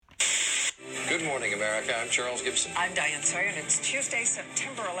Good morning, America. I'm Charles Gibson. I'm Diane Sawyer, and it's Tuesday,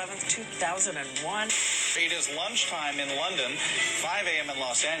 September 11th, 2001. It is lunchtime in London, 5 a.m. in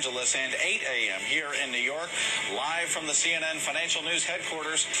Los Angeles, and 8 a.m. here in New York, live from the CNN Financial News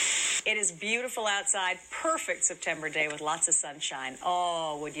headquarters. It is beautiful outside, perfect September day with lots of sunshine.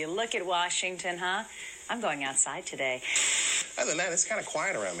 Oh, would you look at Washington, huh? I'm going outside today. Other than that, it's kind of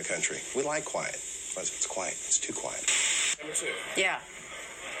quiet around the country. We like quiet. It's quiet. It's too quiet. Number 2. Yeah.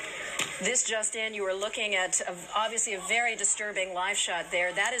 This just in, you were looking at obviously a very disturbing live shot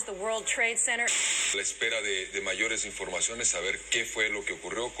there. That is the World Trade Center. La espera de mayores informaciones, saber qué fue lo que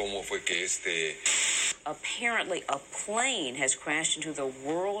ocurrió, cómo fue que Apparently, a plane has crashed into the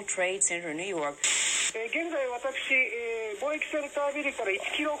World Trade Center in New York. 現在私、貿易センタービルから1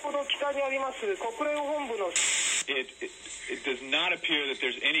キロほど北にあります国連本部の It does not appear that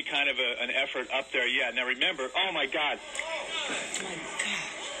there's any kind of an effort up there yet. Now remember, oh my God. Oh my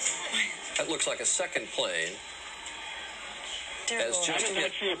God. That looks like a second plane. I did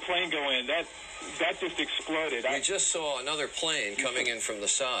not see a plane go in. That just exploded. We just saw another plane coming in from the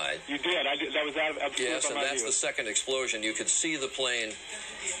side. You did. That was out of Yes, and that's the second explosion. You could see the plane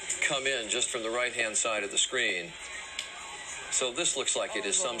come in just from the right-hand side of the screen. So this looks like it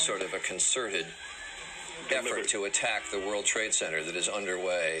is some sort of a concerted effort to attack the World Trade Center that is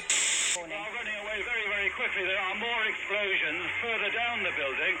underway. Running away very, very quickly. There are more explosions further down the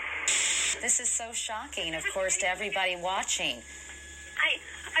building. This is so shocking, of course, to everybody watching.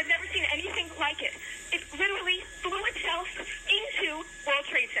 I've never seen anything like it. It literally blew itself into World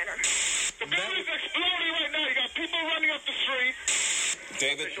Trade Center. The building's exploding right now. You got people running up the street.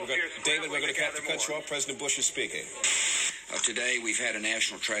 David, we're going to have to cut you off. President Bush is speaking. Today, we've had a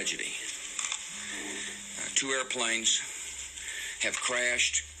national tragedy. 2 airplanes have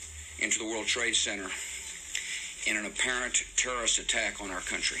crashed into the World Trade Center in an apparent terrorist attack on our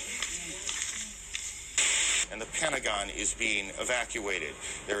country. And the Pentagon is being evacuated.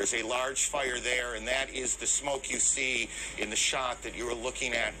 There is a large fire there, and that is the smoke you see in the shot that you're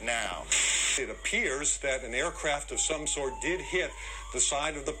looking at now. It appears that an aircraft of some sort did hit the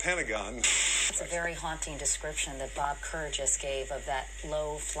side of the Pentagon. It's a very haunting description that Bob Kerr just gave of that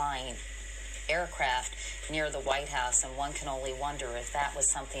low-flying aircraft near the White House, and one can only wonder if that was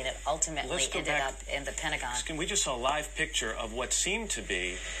something that ultimately ended up in the Pentagon. We just saw a live picture of what seemed to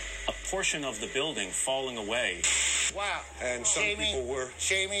be a portion of the building falling away. Wow. And some people were...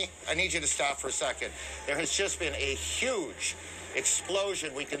 Jamie, I need you to stop for a second. There has just been a huge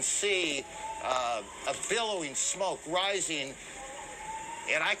explosion. We can see a billowing smoke rising.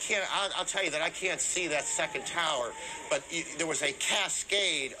 And I'll tell you that I can't see that second tower, but there was a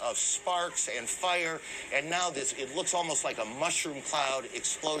cascade of sparks and fire, and now it looks almost like a mushroom cloud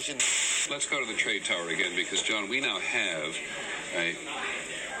explosion. Let's go to the trade tower again, because, John, we now have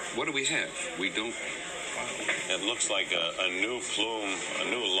what do we have? We don't... It looks like a new plume, a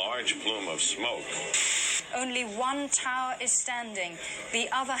new large plume of smoke. Only one tower is standing. The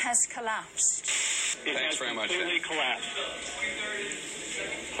other has collapsed. Thanks very much. It has completely collapsed.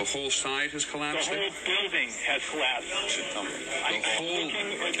 The whole side has collapsed? The whole building has collapsed. The whole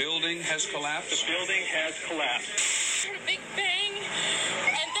building has collapsed? The building has collapsed. A big bang,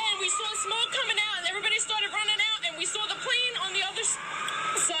 and then we saw smoke coming out, and everybody started running out, and we saw the plane on the other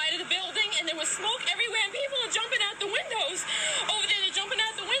side of the building, and there was smoke everywhere, and people are jumping out the windows. Over there, they're jumping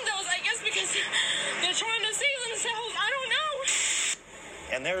out the windows, I guess because they're trying to save themselves. I don't know.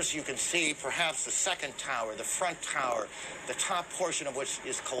 And there's, you can see, perhaps the second tower, the front tower, the top portion of which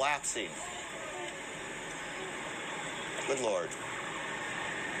is collapsing. Good Lord.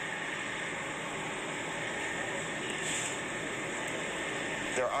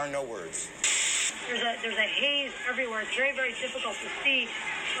 There are no words. There's a haze everywhere. It's very, very difficult to see,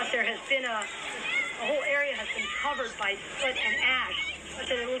 but there has been the whole area has been covered by soot and ash. But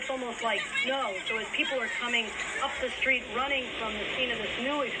it looks almost like snow. So as people are coming up the street running from the scene of this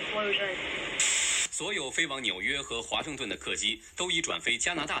new explosion. 所有飞往纽约和华盛顿的客机都已转飞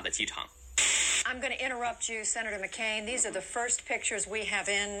加拿大的机场。 I'm going to interrupt you, Senator McCain. These are the first pictures we have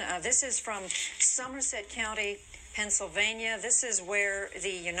in. This is from Somerset County, Pennsylvania. This is where the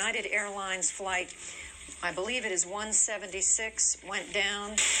United Airlines flight, I believe it is 176, went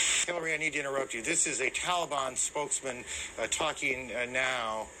down. Hillary, I need to interrupt you. This is a Taliban spokesman talking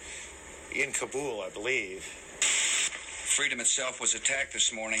now in Kabul, I believe. Freedom itself was attacked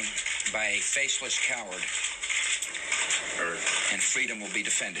this morning by a faceless coward, and freedom will be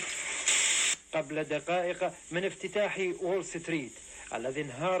defended. قبل دقائق من افتتاح وول ستريت الذي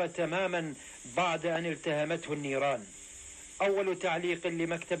انهار تماما بعد أن التهمته النيران. أول تعليق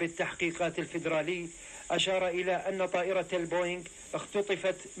لمكتب التحقيقات الفيدرالي أشار إلى أن طائرة البوينغ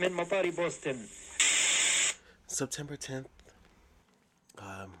اختطفت من مطار بوسطن. September 10th,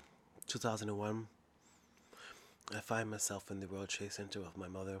 2001, I find myself in the World Trade Center with my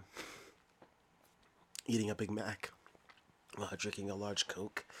mother, eating a Big Mac while drinking a large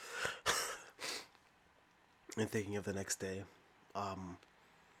Coke, and thinking of the next day,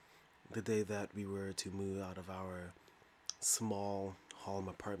 the day that we were to move out of our small home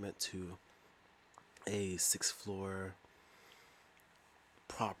apartment to a 6th-floor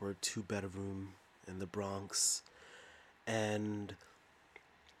proper 2-bedroom in the Bronx, and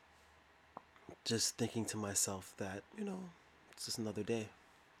just thinking to myself that, it's just another day.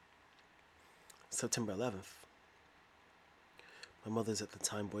 September 11th, my mother's at the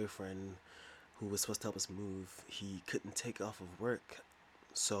time boyfriend, who was supposed to help us move, he couldn't take off of work,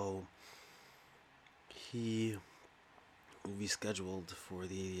 so he rescheduled for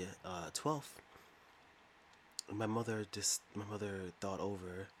the 12th. My mother thought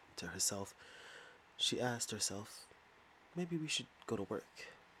over to herself. She asked herself, maybe we should go to work.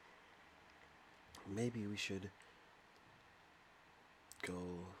 Maybe we should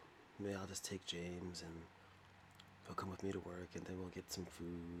go. Maybe I'll just take James and he'll come with me to work, and then we'll get some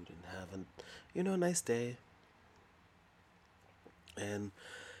food and have a nice day. And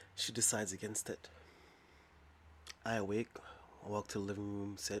she decides against it. I awake, I walk to the living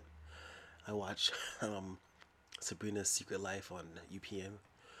room, sit. I watch Sabrina's Secret Life on UPN,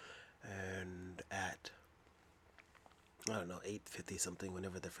 and at 8:50 something,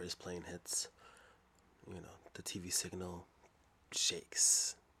 whenever the first plane hits, the TV signal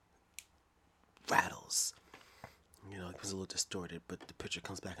shakes, rattles. It was a little distorted, but the picture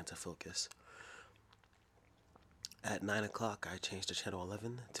comes back into focus. At 9 o'clock, I changed to channel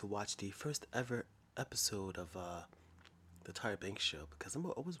 11 to watch the first ever episode of the Tyra Banks show, because I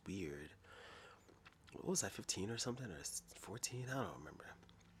was weird. What was I, 15 or something, or 14? I don't remember.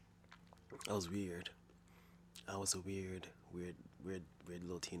 I was weird. I was a weird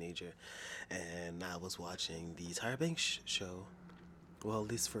little teenager, and I was watching the Tyra Banks show. Well, at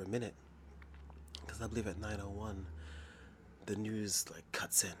least for a minute, because I believe at 9:01, the news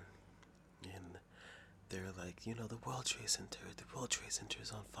cuts in, and they're like, the World Trade Center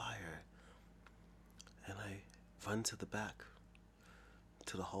is on fire, and I run to the back,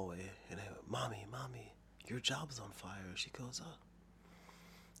 to the hallway, and I go, Mommy, your job's on fire. She goes, oh.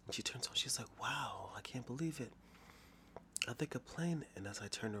 And she turns on, she's like, wow, I can't believe it. I think a plane, and as I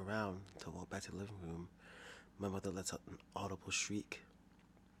turn around to walk back to the living room, my mother lets out an audible shriek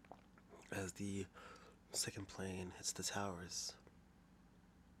as the second plane hits the towers.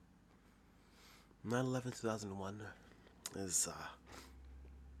 9/11/2001 is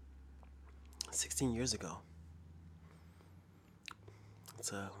 16 years ago.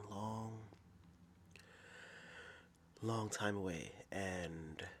 It's a long time away,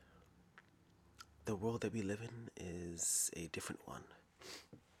 and the world that we live in is a different one.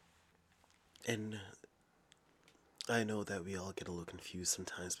 And I know that we all get a little confused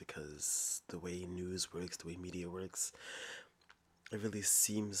sometimes, because the way news works, the way media works, it really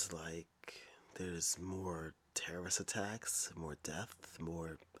seems like there's more terrorist attacks, more death,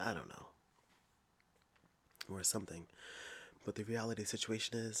 more, I don't know, more something. But the reality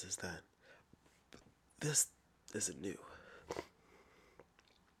situation is that this isn't new.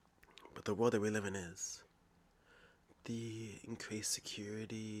 But the world that we live in is. The increased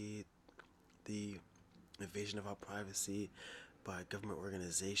security, the invasion of our privacy by government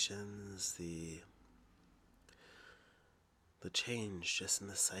organizations, the change just in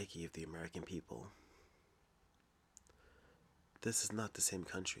the psyche of the American people. This is not the same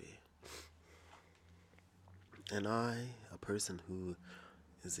country. And I, a person who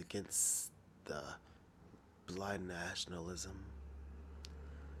is against the blind nationalism,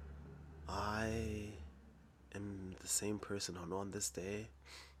 I am the same person on this day,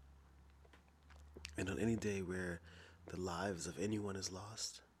 and on any day where the lives of anyone is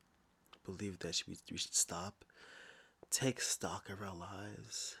lost, believe that we should stop, take stock of our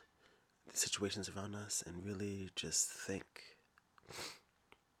lives, the situations around us, and really just think.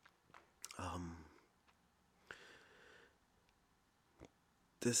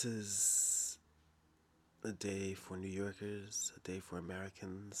 This is a day for New Yorkers, a day for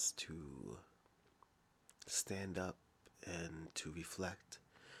Americans to stand up and to reflect.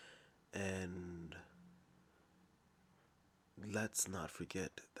 And let's not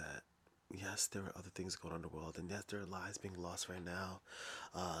forget that, yes, there are other things going on in the world, and yes, there are lives being lost right now.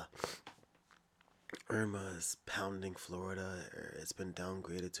 Irma is pounding Florida. It's been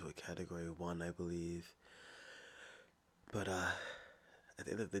downgraded to a Category 1, I believe. But at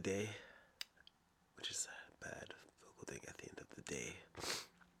the end of the day, which is a bad vocal thing, at the end of the day.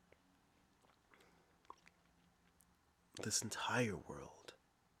 This entire world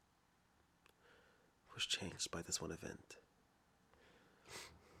was changed by this one event.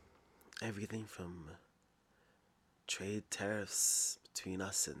 Everything from trade tariffs between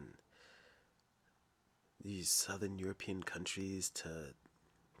us and these southern European countries to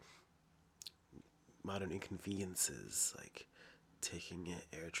modern inconveniences like taking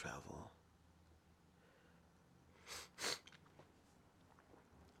air travel.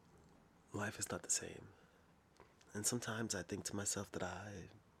 Life is not the same. And sometimes I think to myself that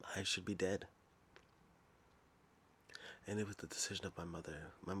I should be dead. And it was the decision of my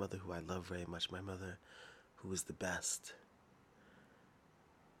mother who I love very much, my mother who was the best.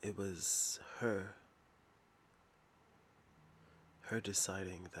 It was her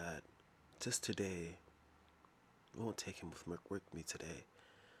deciding that just today, we won't take him with work with me today.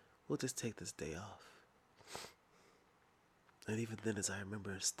 We'll just take this day off. And even then, as I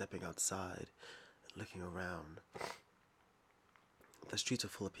remember stepping outside and looking around, the streets were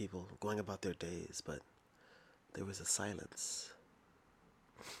full of people going about their days, but there was a silence.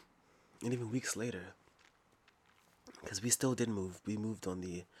 And even weeks later, because we still did move, we moved on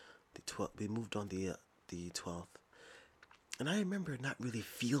the 12th. And I remember not really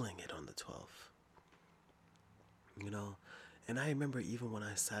feeling it on the 12th. You know, and I remember even when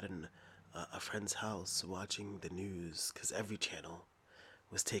I sat in a friend's house watching the news, because every channel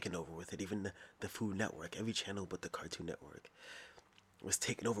was taken over with it, even the Food Network, every channel but the Cartoon Network was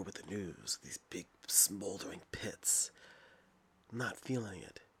taken over with the news, these big smoldering pits, not feeling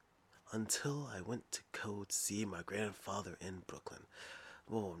it, until I went to go see my grandfather in Brooklyn.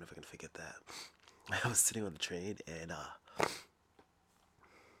 Oh, I'm never gonna forget that. I was sitting on the train and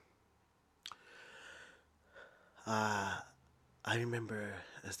I remember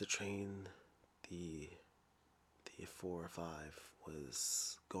as the train, the 4 or 5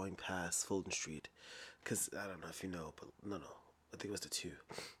 was going past Fulton Street, because I don't know if you know, but no, I think it was the 2.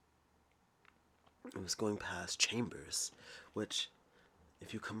 It was going past Chambers, which,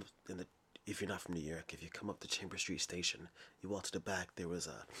 if you're not from New York, if you come up the Chambers Street station, you walk to the back, there was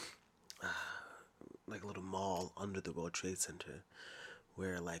like a little mall under the World Trade Center,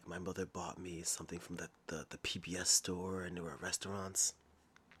 where like my mother bought me something from the PBS store, and there were restaurants.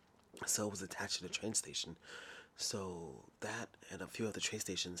 So it was attached to the train station. So that and a few other train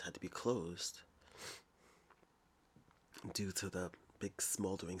stations had to be closed due to the big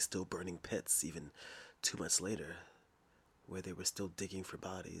smoldering, still burning pits even 2 months later, where they were still digging for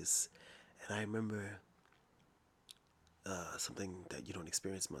bodies. And I remember something that you don't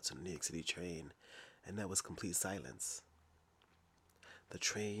experience much on a New York City train, and that was complete silence. The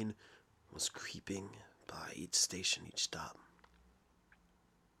train was creeping by each station, each stop.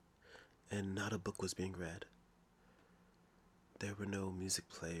 And not a book was being read. There were no music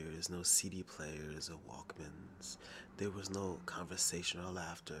players, no CD players or Walkmans. There was no conversation or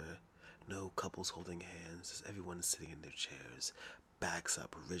laughter, no couples holding hands, just everyone sitting in their chairs, backs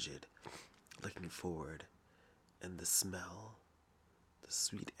up, rigid, looking forward. And the smell, the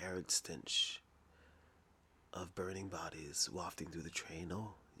sweet arid stench of burning bodies wafting through the train.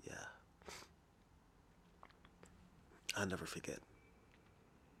 Oh, yeah. I'll never forget.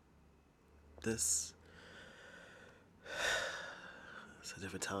 This is a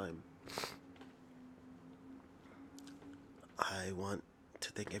different time. I want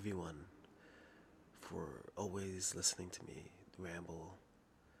to thank everyone for always listening to me ramble.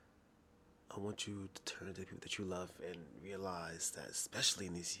 I want you to turn to the people that you love and realize that, especially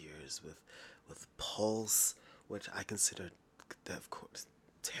in these years with Pulse, which I consider that, of course,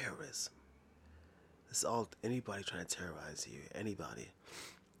 terrorism. It's all anybody trying to terrorize you, anybody.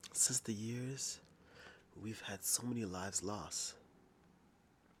 Since the years, we've had so many lives lost.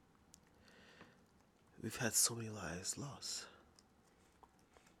 We've had so many lives lost.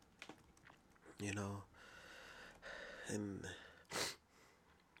 You know, and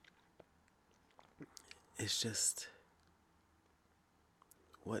it's just,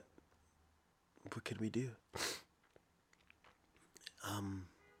 what can we do?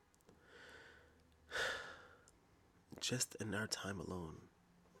 Just in our time alone,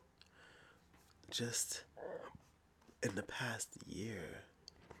 just in the past year,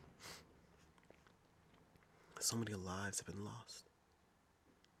 so many lives have been lost.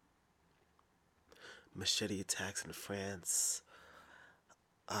 Machete attacks in France,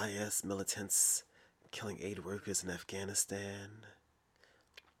 IS militants killing aid workers in Afghanistan,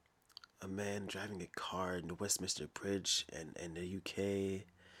 a man driving a car in the Westminster Bridge in the UK,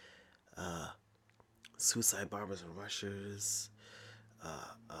 suicide bombers and rushers,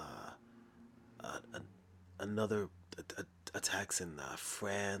 attacks in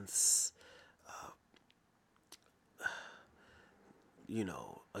France. You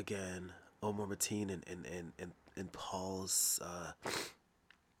know, again, Omar Mateen and Paul's.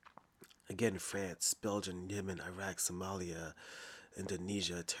 Again, France, Belgium, Yemen, Iraq, Somalia,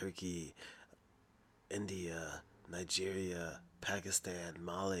 Indonesia, Turkey, India, Nigeria, Pakistan,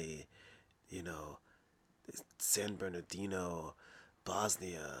 Mali, you know, San Bernardino,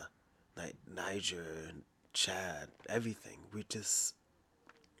 Bosnia, Niger, Chad, everything. We just,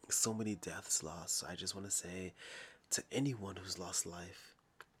 so many deaths lost. So I just want to say to anyone who's lost life,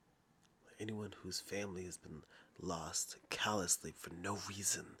 anyone whose family has been lost callously for no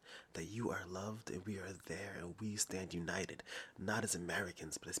reason, that you are loved and we are there and we stand united, not as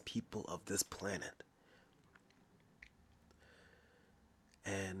Americans, but as people of this planet.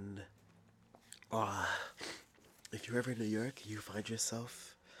 And if you're ever in New York, you find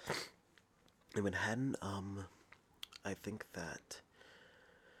yourself in Manhattan, I think that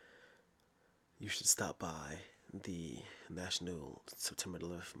you should stop by the National September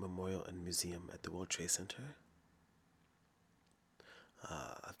 11th Memorial and Museum at the World Trade Center.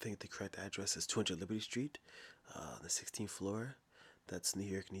 I think the correct address is 200 Liberty Street, the 16th floor. That's New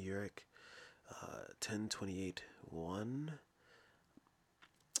York, New York, 10281.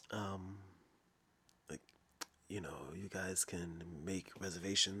 You know, you guys can make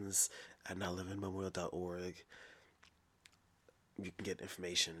reservations at 911memorial.org. You can get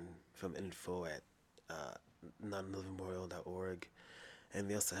information from info at 911memorial.org. And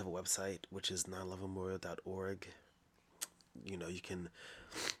they also have a website, which is 911memorial.org. You know, you can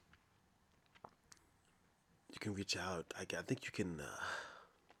reach out. I think you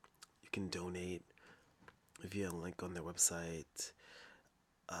can donate via a link on their website.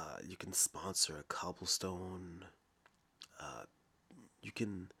 You can sponsor a cobblestone. You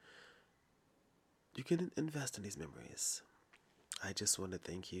can invest in these memories. I just want to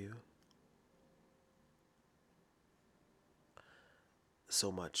thank you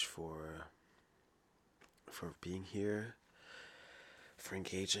so much for being here, for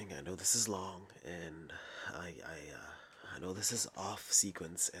engaging. I know this is long, and I know this is off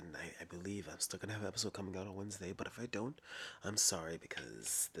sequence, and I believe I'm still gonna have an episode coming out on Wednesday, but if I don't, I'm sorry,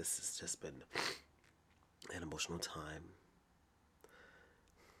 because this has just been an emotional time.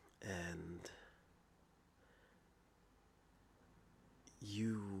 And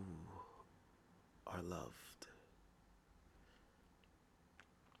you are loved.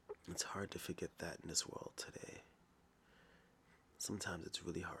 It's hard to forget that in this world today. Sometimes it's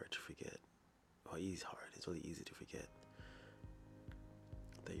really hard to forget. Or it's hard. It's really easy to forget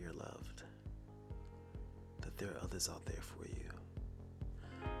that you're loved. That there are others out there for you.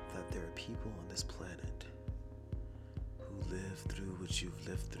 That there are people on this planet who live through what you've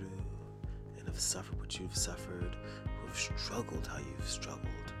lived through and have suffered what you've suffered, who have struggled how you've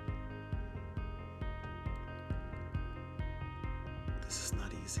struggled. This is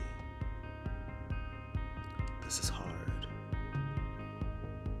not easy. This is hard.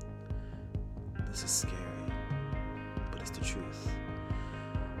 This is scary, but it's the truth.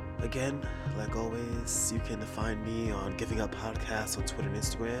 Again, like always, you can find me on Giving Up Podcast on Twitter and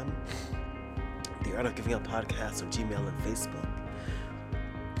Instagram, The Art of Giving Up Podcast on Gmail and Facebook,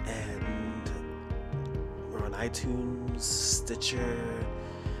 and we're on iTunes, Stitcher,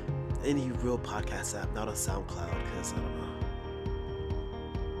 any real podcast app, not on SoundCloud, because I don't know.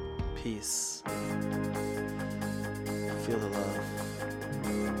 Peace. Feel the love.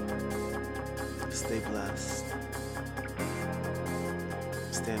 Stay blessed.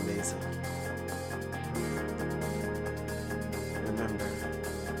 Stay amazing.